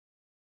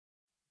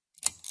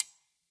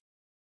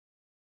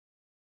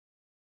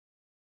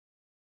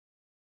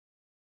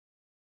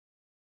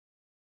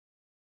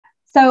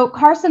So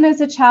Carson is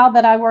a child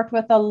that I worked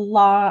with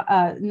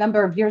a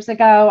number of years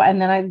ago,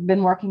 and then I've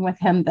been working with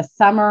him this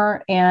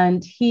summer.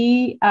 And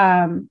he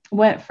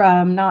went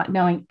from not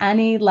knowing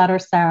any letter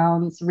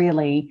sounds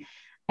really,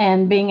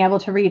 and being able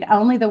to read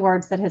only the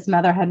words that his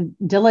mother had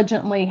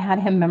diligently had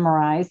him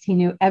memorize. He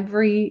knew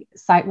every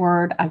sight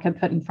word I could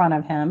put in front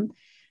of him,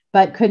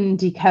 but couldn't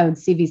decode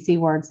CVC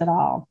words at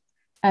all.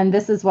 And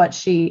this is what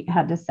she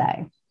had to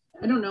say.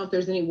 I don't know if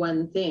there's any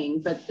one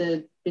thing, but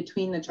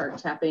between the chart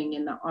tapping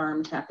and the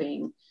arm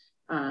tapping,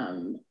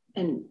 and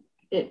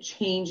it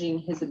changing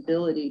his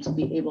ability to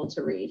be able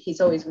to read.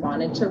 He's always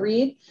wanted to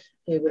read.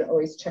 He would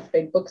always check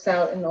big books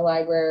out in the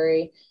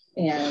library,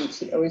 and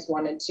he always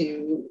wanted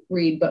to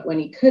read, but when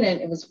he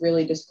couldn't, it was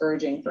really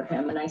discouraging for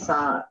him. And I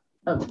saw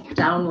a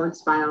downward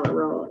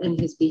spiral in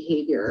his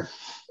behavior.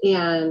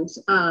 And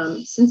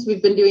since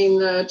we've been doing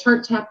the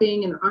chart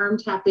tapping and arm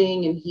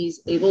tapping, and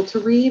he's able to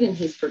read and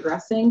he's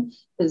progressing,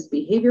 his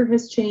behavior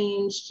has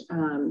changed.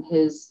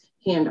 His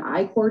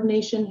hand-eye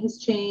coordination has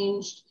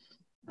changed.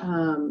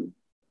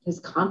 His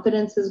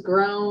confidence has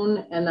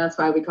grown. And that's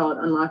why we call it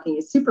unlocking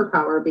his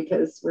superpower,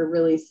 because we're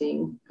really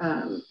seeing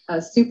a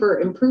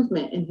super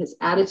improvement in his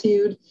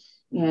attitude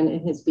and in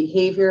his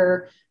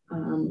behavior.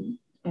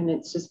 And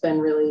it's just been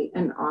really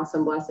an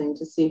awesome blessing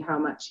to see how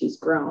much he's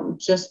grown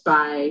just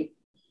by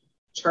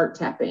chart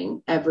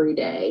tapping every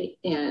day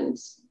and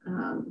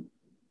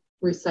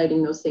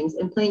reciting those things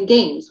and playing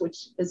games,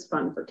 which is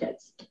fun for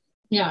kids.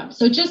 Yeah.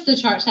 So just the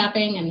chart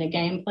tapping and the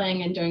game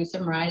playing and doing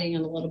some writing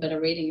and a little bit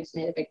of reading has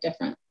made a big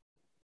difference.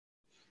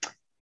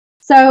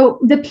 So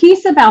the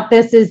piece about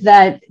this is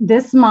that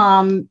this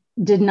mom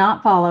did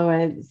not follow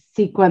a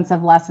sequence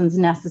of lessons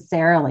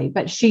necessarily,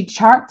 but she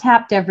chart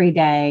tapped every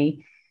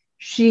day.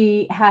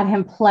 She had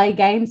him play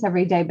games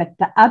every day. But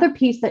the other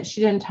piece that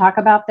she didn't talk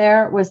about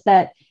there was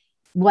that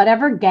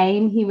whatever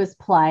game he was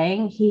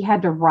playing, he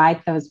had to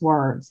write those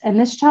words. And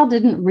this child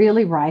didn't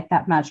really write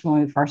that much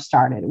when we first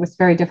started. It was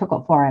very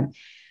difficult for him.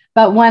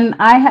 But when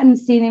I hadn't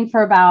seen him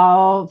for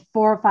about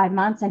 4 or 5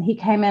 months, and he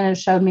came in and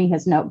showed me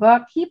his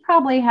notebook, he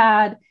probably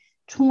had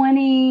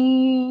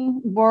 20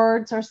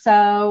 words or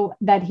so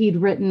that he'd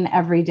written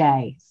every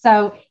day.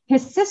 So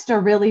his sister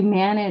really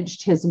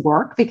managed his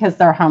work because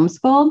they're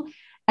homeschooled.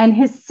 And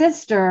his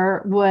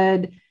sister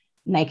would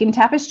make him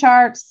tap his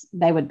charts.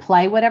 They would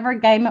play whatever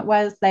game it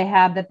was they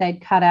had that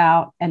they'd cut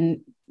out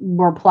and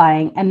were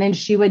playing. And then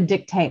she would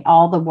dictate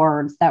all the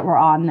words that were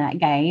on that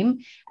game.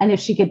 And if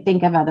she could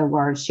think of other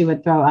words, she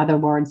would throw other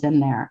words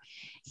in there.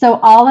 So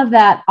all of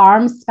that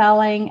arm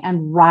spelling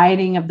and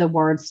writing of the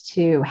words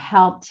too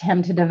helped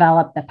him to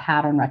develop the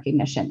pattern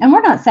recognition. And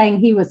we're not saying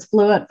he was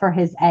fluent for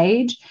his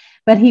age,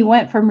 but he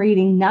went from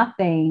reading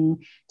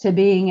nothing to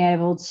being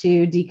able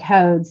to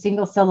decode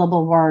single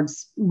syllable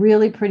words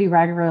really pretty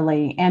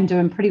regularly and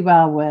doing pretty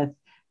well with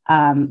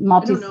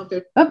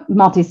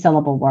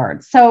multi-syllable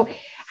words. So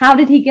how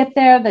did he get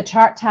there? The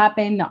chart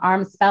tapping, the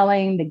arm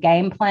spelling, the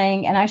game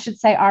playing, and I should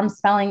say arm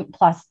spelling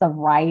plus the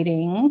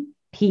writing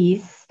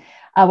piece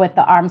with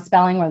the arm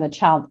spelling where the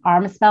child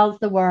arm spells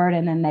the word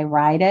and then they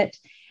write it.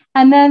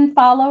 And then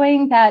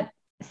following that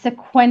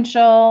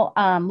sequential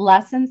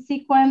lesson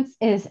sequence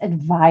is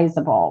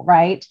advisable,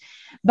 right?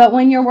 But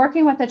when you're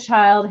working with a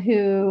child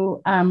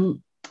who,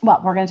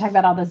 well, we're going to talk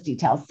about all those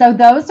details. So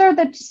those are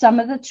some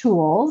of the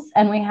tools.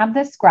 And we have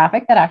this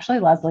graphic that actually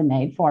Leslie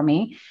made for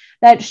me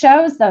that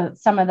shows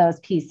some of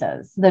those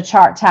pieces, the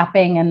chart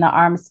tapping and the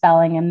arm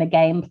spelling and the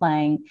game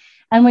playing.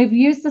 And we've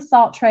used the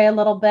salt tray a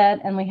little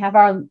bit, and we have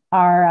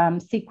our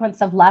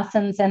sequence of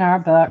lessons in our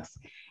books.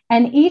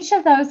 And each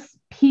of those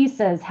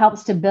pieces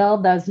helps to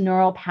build those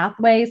neural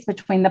pathways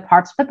between the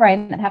parts of the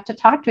brain that have to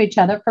talk to each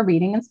other for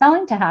reading and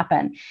spelling to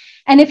happen.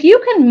 And if you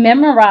can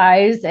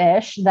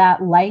memorize-ish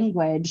that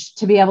language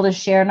to be able to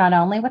share not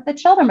only with the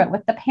children, but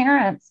with the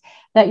parents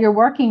that you're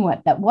working with,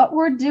 that what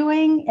we're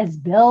doing is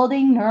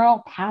building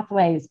neural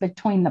pathways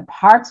between the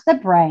parts of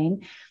the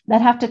brain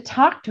that have to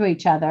talk to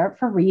each other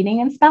for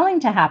reading and spelling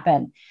to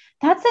happen.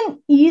 That's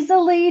an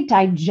easily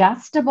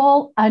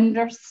digestible,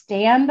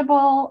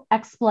 understandable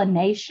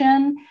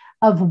explanation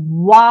of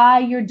why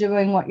you're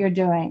doing what you're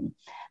doing.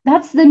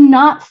 That's the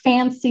not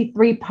fancy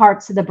 3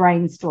 parts of the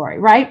brain story,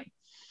 right?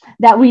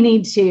 That we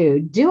need to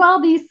do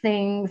all these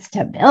things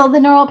to build the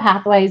neural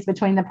pathways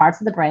between the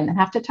parts of the brain that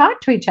have to talk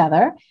to each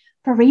other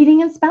for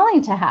reading and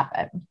spelling to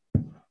happen,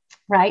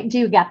 right? Do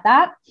you get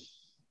that?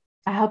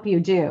 I hope you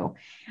do.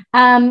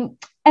 And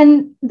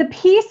the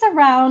piece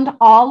around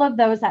all of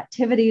those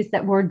activities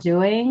that we're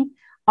doing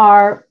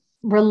are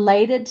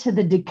related to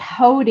the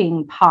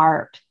decoding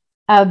part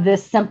of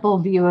this simple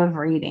view of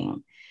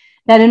reading.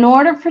 That in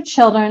order for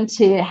children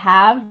to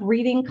have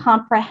reading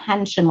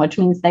comprehension, which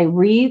means they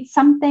read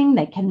something,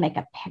 they can make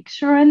a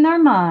picture in their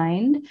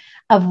mind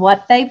of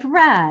what they've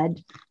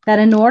read, that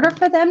in order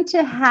for them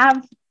to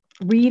have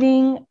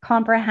reading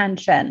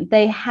comprehension,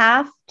 they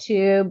have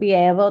to be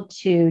able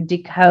to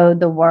decode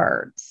the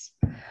words.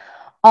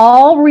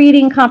 All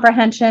reading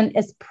comprehension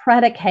is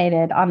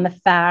predicated on the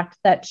fact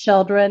that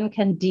children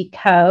can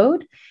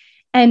decode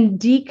and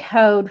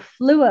decode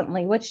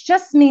fluently, which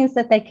just means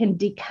that they can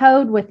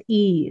decode with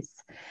ease,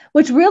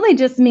 which really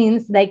just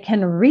means they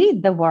can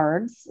read the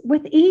words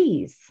with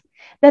ease,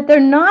 that they're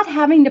not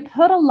having to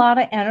put a lot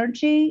of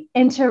energy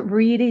into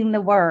reading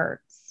the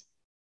words.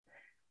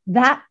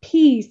 That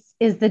piece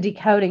is the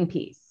decoding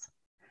piece.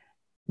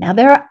 Now,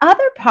 there are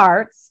other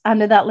parts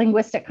under that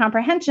linguistic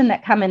comprehension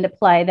that come into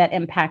play that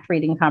impact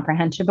reading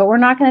comprehension, but we're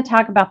not going to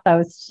talk about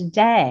those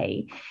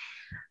today.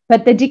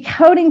 But the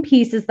decoding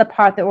piece is the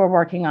part that we're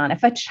working on.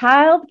 If a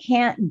child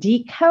can't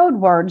decode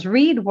words,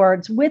 read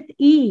words with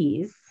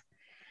ease,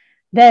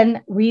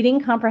 then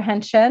reading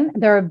comprehension,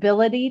 their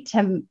ability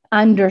to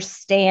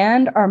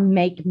understand or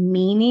make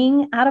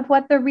meaning out of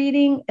what they're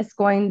reading, is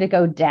going to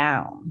go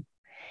down.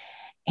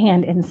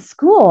 And in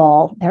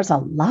school, there's a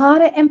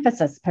lot of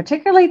emphasis,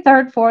 particularly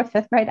third, fourth,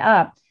 fifth grade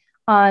up,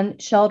 on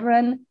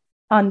children,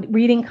 on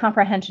reading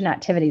comprehension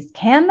activities.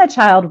 Can the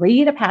child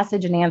read a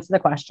passage and answer the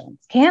questions?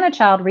 Can a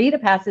child read a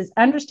passage,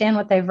 understand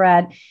what they've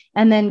read,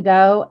 and then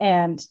go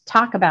and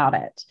talk about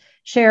it,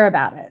 share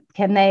about it?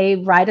 Can they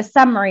write a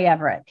summary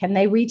of it? Can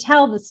they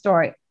retell the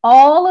story?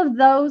 All of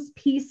those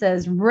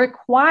pieces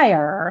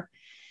require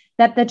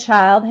that the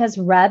child has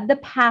read the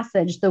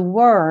passage, the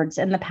words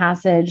in the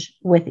passage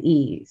with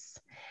ease.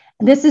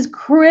 This is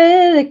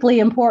critically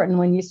important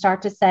when you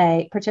start to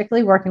say,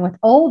 particularly working with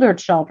older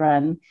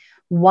children,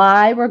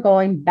 why we're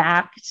going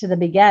back to the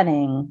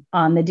beginning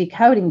on the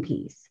decoding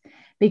piece.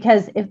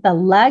 Because if the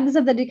legs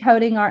of the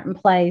decoding aren't in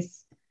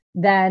place,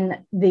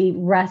 then the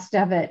rest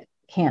of it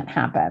can't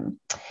happen.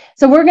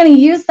 So we're going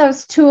to use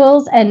those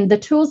tools, and the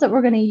tools that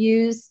we're going to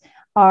use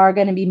are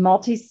going to be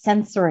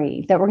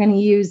multisensory, that we're going to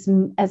use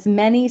as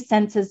many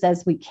senses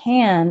as we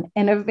can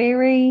in a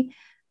very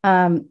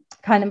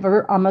kind of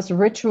almost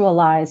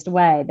ritualized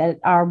way, that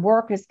our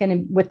work is going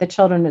to, with the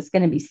children, is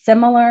going to be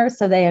similar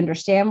so they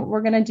understand what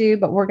we're going to do,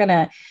 but we're going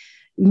to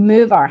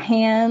move our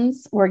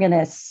hands, we're going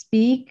to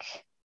speak,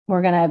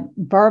 we're going to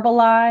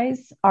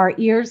verbalize, our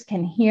ears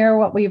can hear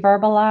what we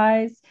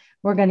verbalize,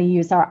 we're going to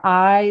use our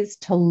eyes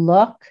to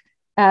look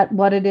at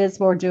what it is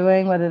we're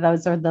doing, whether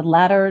those are the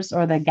letters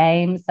or the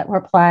games that we're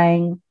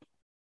playing.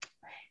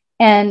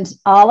 And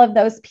all of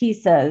those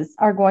pieces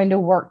are going to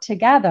work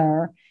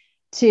together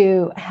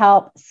to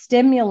help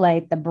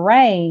stimulate the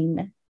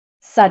brain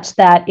such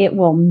that it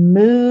will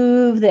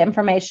move the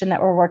information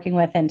that we're working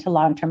with into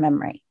long-term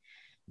memory.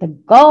 The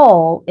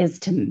goal is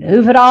to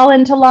move it all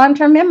into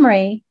long-term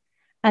memory,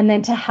 and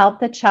then to help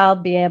the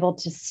child be able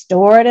to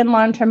store it in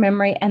long-term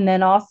memory, and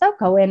then also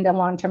go into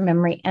long-term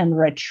memory and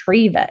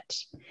retrieve it.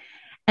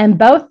 And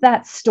both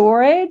that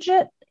storage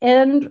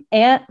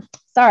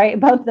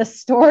both the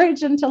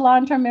storage into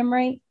long-term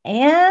memory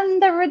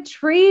and the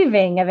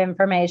retrieving of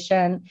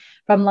information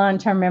from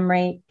long-term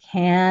memory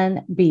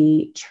can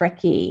be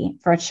tricky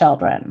for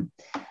children.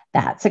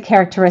 That's a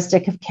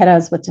characteristic of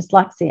kiddos with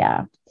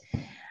dyslexia.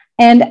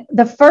 And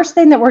the first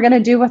thing that we're going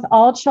to do with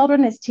all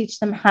children is teach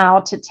them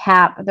how to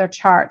tap their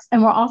charts.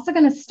 And we're also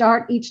going to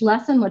start each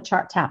lesson with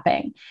chart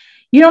tapping.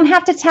 You don't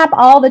have to tap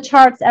all the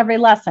charts every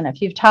lesson.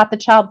 If you've taught the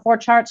child 4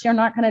 charts, you're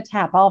not going to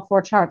tap all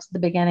 4 charts at the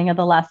beginning of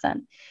the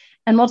lesson.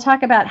 And we'll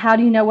talk about how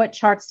do you know what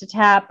charts to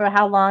tap, or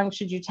how long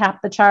should you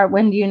tap the chart?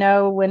 When do you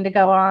know when to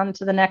go on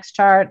to the next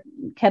chart?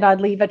 Can I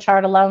leave a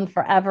chart alone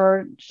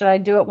forever? Should I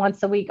do it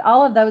once a week?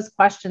 All of those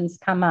questions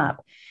come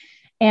up.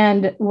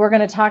 And we're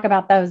going to talk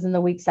about those in the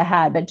weeks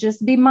ahead. But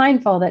just be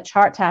mindful that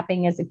chart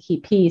tapping is a key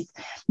piece.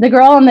 The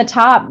girl on the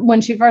top,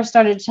 when she first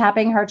started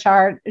tapping her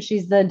chart,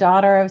 she's the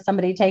daughter of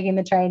somebody taking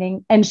the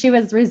training, and she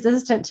was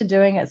resistant to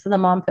doing it. So the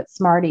mom put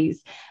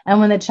Smarties.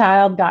 And when the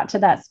child got to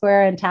that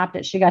square and tapped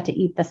it, she got to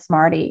eat the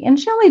Smartie. And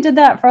she only did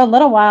that for a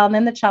little while. And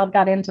then the child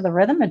got into the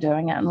rhythm of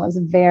doing it and was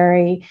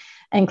very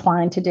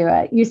inclined to do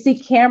it. You see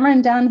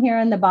Cameron down here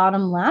in the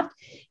bottom left.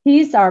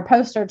 He's our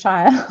poster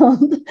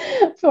child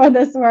for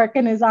this work,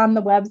 and is on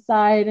the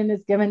website and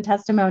is given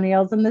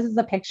testimonials. And this is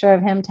a picture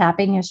of him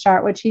tapping his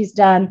chart, which he's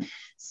done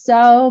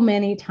so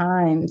many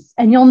times.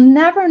 And you'll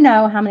never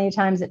know how many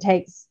times it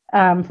takes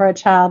for a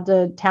child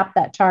to tap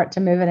that chart to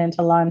move it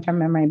into long-term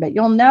memory. But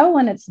you'll know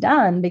when it's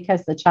done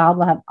because the child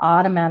will have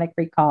automatic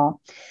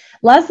recall.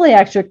 Leslie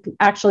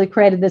actually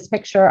created this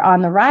picture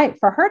on the right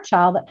for her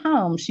child at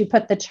home. She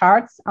put the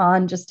charts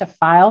on just a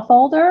file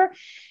folder,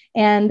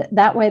 and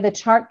that way the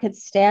chart could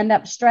stand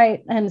up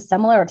straight, and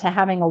similar to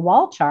having a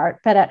wall chart,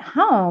 but at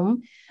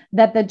home,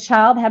 that the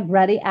child had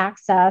ready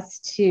access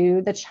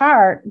to the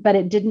chart, but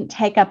it didn't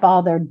take up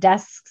all their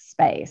desk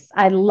space.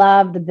 I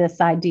loved this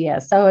idea.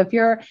 So if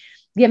you're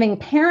giving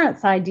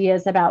parents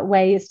ideas about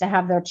ways to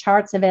have their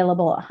charts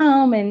available at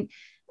home, and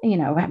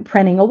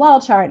printing a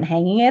wall chart and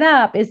hanging it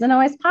up isn't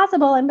always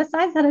possible. And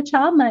besides that, a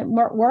child might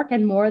work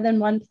in more than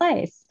one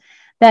place.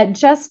 That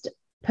just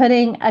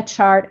putting a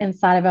chart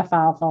inside of a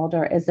file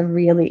folder is a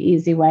really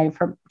easy way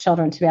for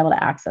children to be able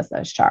to access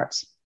those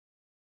charts.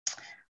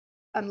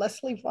 I'm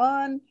Leslie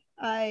Vaughn.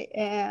 I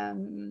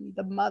am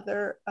the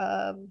mother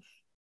of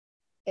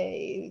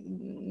a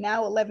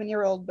now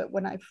 11-year-old, but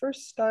when I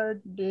first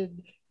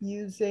started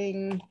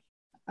using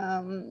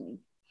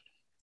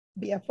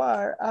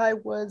BFR,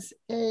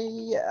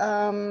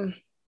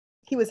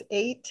 he was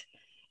 8.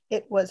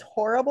 It was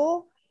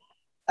horrible.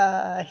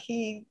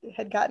 He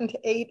had gotten to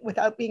 8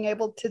 without being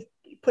able to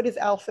put his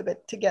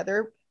alphabet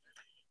together.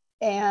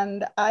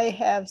 And I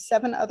have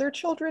 7 other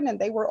children, and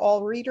they were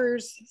all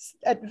readers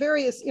at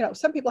various,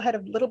 some people had a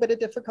little bit of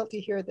difficulty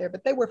here or there,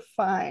 but they were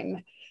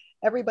fine.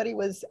 Everybody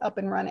was up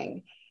and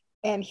running.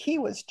 And he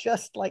was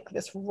just like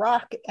this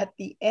rock at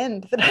the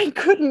end that I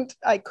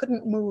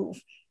couldn't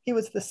move. He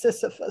was the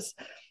Sisyphus.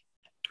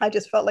 I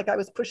just felt like I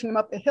was pushing him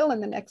up a hill,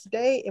 and the next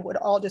day it would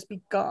all just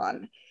be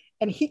gone.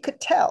 And he could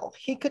tell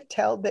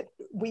that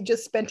we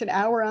just spent an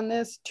hour on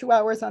this, 2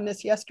 hours on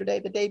this yesterday,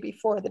 the day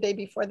before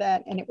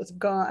that, and it was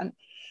gone.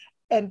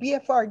 And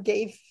BFR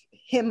gave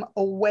him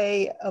a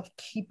way of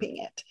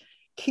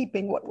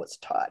keeping what was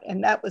taught.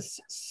 And that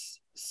was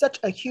such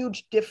a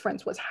huge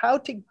difference, was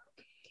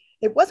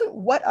it wasn't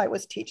what I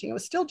was teaching. It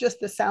was still just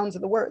the sounds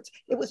of the words.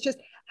 It was just,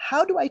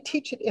 how do I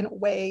teach it in a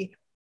way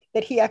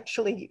that he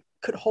actually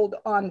could hold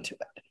on to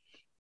it?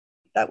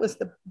 That was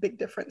the big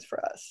difference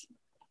for us.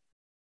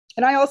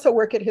 And I also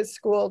work at his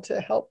school to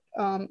help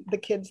the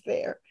kids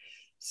there.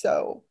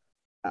 So,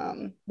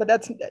 but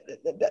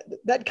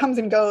that comes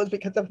and goes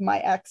because of my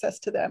access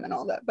to them and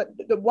all that. But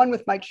the one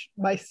with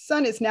my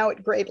son is now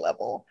at grade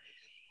level.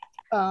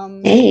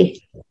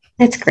 Hey,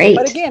 that's great.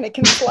 But again, it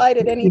can slide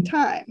at any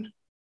time.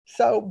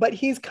 So, but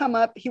he's come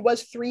up, he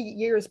was 3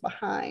 years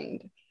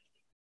behind,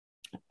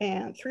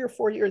 and 3 or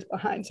 4 years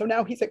behind. So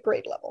now he's at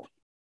grade level.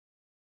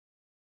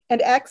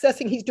 And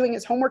he's doing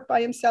his homework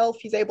by himself.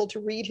 He's able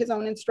to read his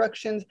own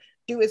instructions,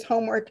 do his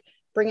homework,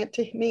 bring it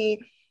to me,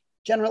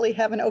 generally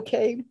have an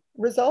okay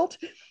result.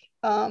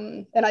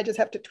 And I just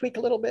have to tweak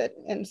a little bit.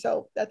 And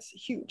so that's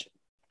huge.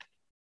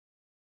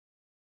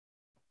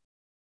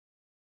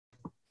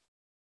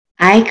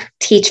 I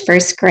teach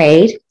first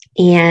grade,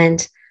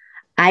 and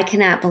I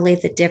cannot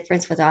believe the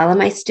difference with all of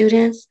my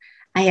students.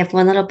 I have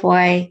one little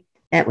boy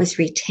that was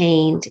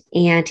retained,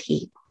 and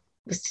he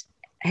was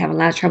having a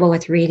lot of trouble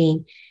with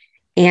reading,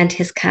 and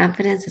his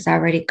confidence is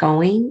already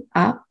going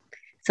up.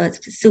 So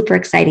it's super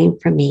exciting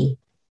for me.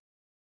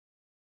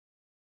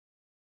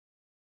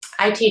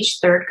 I teach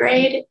third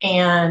grade,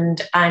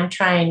 and I'm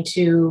trying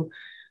to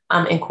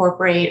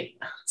incorporate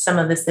some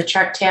of the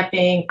chart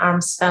tapping,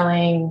 arm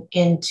spelling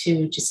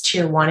into just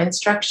tier 1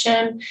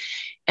 instruction.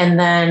 And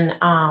then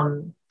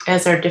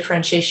as our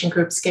differentiation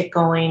groups get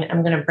going,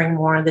 I'm going to bring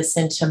more of this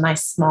into my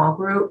small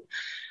group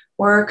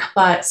work.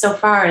 But so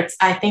far,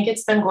 I think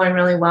it's been going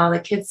really well. The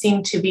kids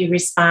seem to be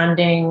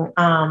responding.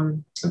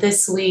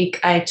 This week,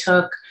 I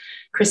took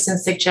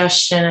Kristen's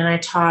suggestion and I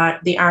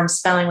taught the arm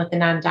spelling with the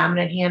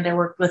non-dominant hand. I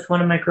worked with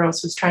one of my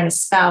girls who was trying to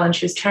spell, and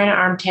she was trying to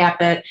arm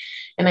tap it.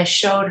 And I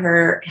showed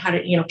her how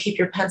to, keep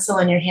your pencil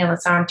in your hand.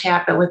 Let's arm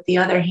tap it with the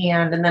other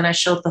hand. And then I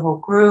showed the whole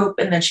group.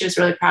 And then she was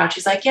really proud.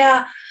 She's like,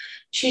 yeah,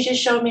 she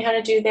just showed me how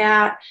to do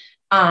that.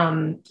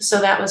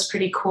 So that was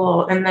pretty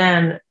cool. And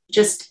then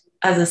just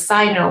as a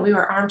side note, we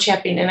were arm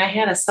tapping, and I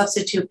had a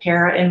substitute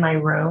para in my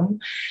room.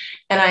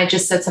 And I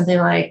just said something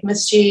like,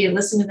 Miss G,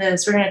 listen to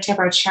this. We're going to tap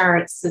our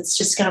charts. It's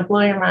just going to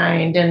blow your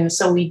mind. And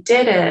so we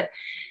did it.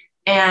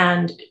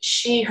 And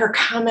her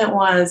comment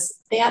was,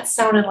 that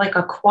sounded like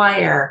a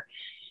choir.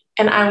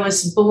 And I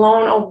was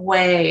blown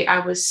away. I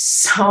was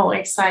so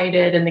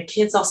excited. And the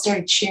kids all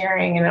started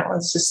cheering. And it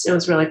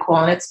was really cool.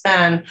 And it's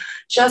been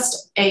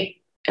just a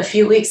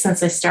few weeks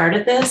since I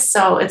started this.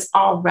 So it's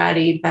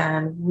already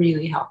been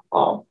really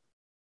helpful.